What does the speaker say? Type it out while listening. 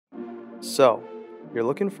So, you're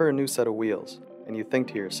looking for a new set of wheels, and you think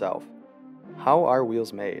to yourself, how are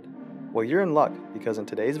wheels made? Well, you're in luck because in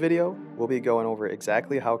today's video, we'll be going over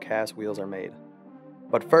exactly how cast wheels are made.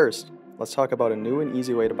 But first, let's talk about a new and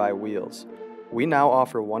easy way to buy wheels. We now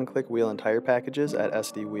offer one-click wheel and tire packages at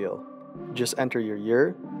SD Wheel. Just enter your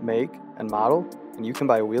year, make, and model, and you can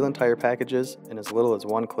buy wheel and tire packages in as little as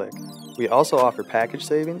one click. We also offer package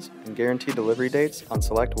savings and guaranteed delivery dates on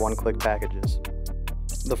select one-click packages.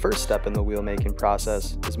 The first step in the wheel making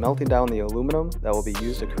process is melting down the aluminum that will be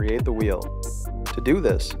used to create the wheel. To do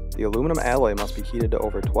this, the aluminum alloy must be heated to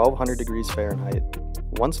over 1200 degrees Fahrenheit.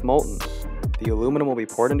 Once molten, the aluminum will be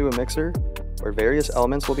poured into a mixer where various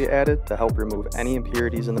elements will be added to help remove any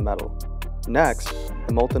impurities in the metal. Next,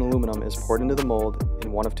 the molten aluminum is poured into the mold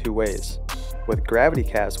in one of two ways. With gravity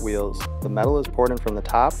cast wheels, the metal is poured in from the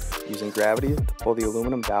top using gravity to pull the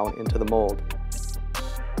aluminum down into the mold.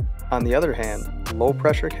 On the other hand, low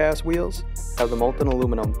pressure cast wheels have the molten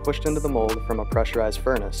aluminum pushed into the mold from a pressurized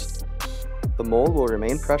furnace. The mold will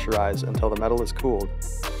remain pressurized until the metal is cooled.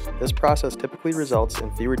 This process typically results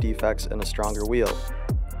in fewer defects and a stronger wheel.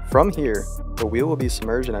 From here, the wheel will be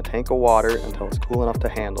submerged in a tank of water until it's cool enough to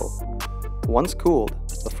handle. Once cooled,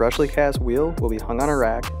 the freshly cast wheel will be hung on a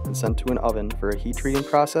rack and sent to an oven for a heat treating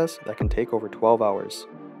process that can take over 12 hours.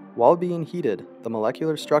 While being heated, the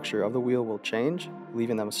molecular structure of the wheel will change,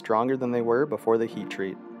 leaving them stronger than they were before the heat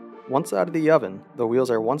treat. Once out of the oven, the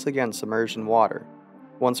wheels are once again submerged in water.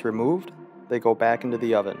 Once removed, they go back into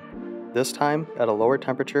the oven, this time at a lower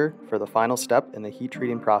temperature for the final step in the heat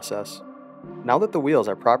treating process. Now that the wheels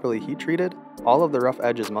are properly heat treated, all of the rough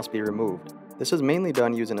edges must be removed. This is mainly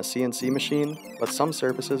done using a CNC machine, but some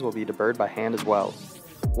surfaces will be deburred by hand as well.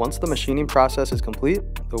 Once the machining process is complete,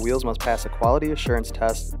 the wheels must pass a quality assurance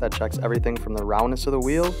test that checks everything from the roundness of the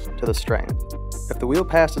wheel to the strength. If the wheel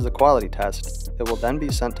passes a quality test, it will then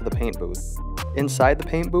be sent to the paint booth. Inside the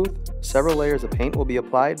paint booth, several layers of paint will be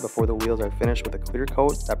applied before the wheels are finished with a clear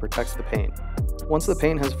coat that protects the paint. Once the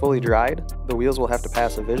paint has fully dried, the wheels will have to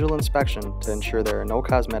pass a visual inspection to ensure there are no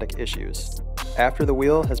cosmetic issues. After the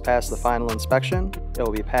wheel has passed the final inspection, it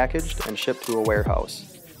will be packaged and shipped to a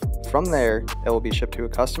warehouse. From there, it will be shipped to a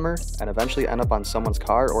customer and eventually end up on someone's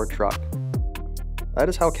car or truck. That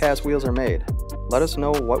is how cast wheels are made. Let us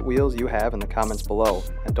know what wheels you have in the comments below,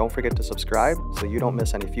 and don't forget to subscribe so you don't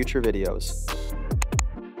miss any future videos.